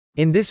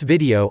In this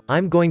video,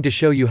 I'm going to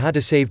show you how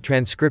to save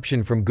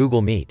transcription from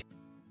Google Meet.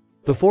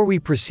 Before we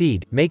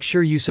proceed, make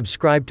sure you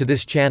subscribe to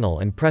this channel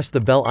and press the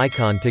bell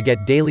icon to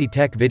get daily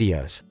tech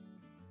videos.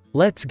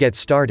 Let's get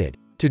started.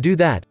 To do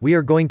that, we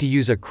are going to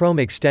use a Chrome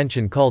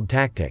extension called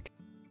Tactiq.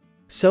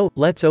 So,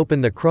 let's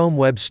open the Chrome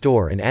Web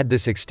Store and add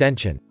this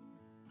extension.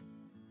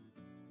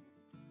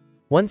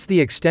 Once the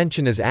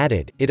extension is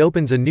added, it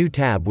opens a new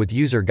tab with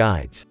user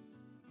guides.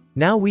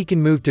 Now we can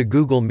move to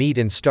Google Meet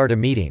and start a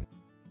meeting.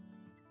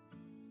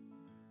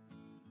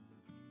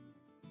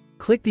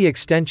 Click the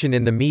extension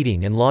in the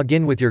meeting and log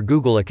in with your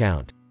Google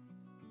account.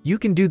 You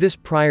can do this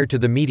prior to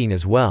the meeting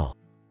as well.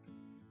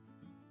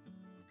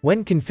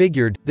 When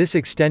configured, this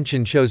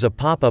extension shows a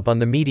pop-up on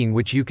the meeting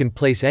which you can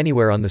place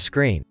anywhere on the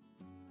screen.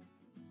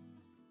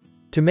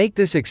 To make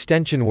this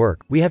extension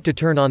work, we have to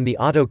turn on the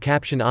auto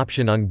caption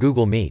option on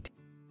Google Meet.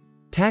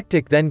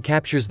 Tactiq then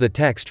captures the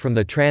text from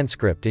the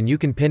transcript and you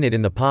can pin it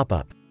in the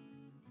pop-up.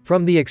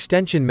 From the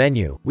extension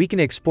menu, we can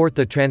export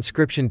the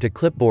transcription to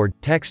clipboard,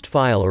 text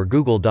file or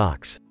Google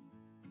Docs.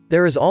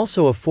 There is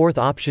also a fourth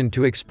option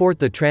to export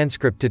the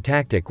transcript to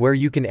Tactiq where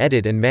you can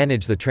edit and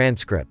manage the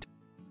transcript.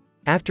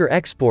 After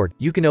export,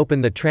 you can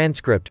open the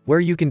transcript,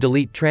 where you can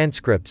delete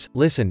transcripts,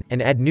 listen, and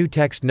add new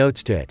text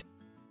notes to it.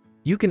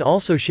 You can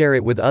also share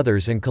it with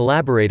others and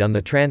collaborate on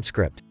the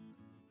transcript.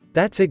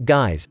 That's it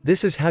guys,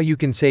 this is how you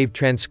can save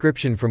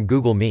transcription from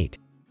Google Meet.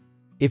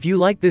 If you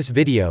like this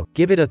video,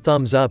 give it a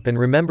thumbs up and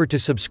remember to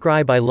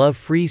subscribe. I love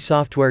free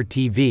software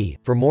TV,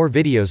 for more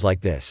videos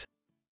like this.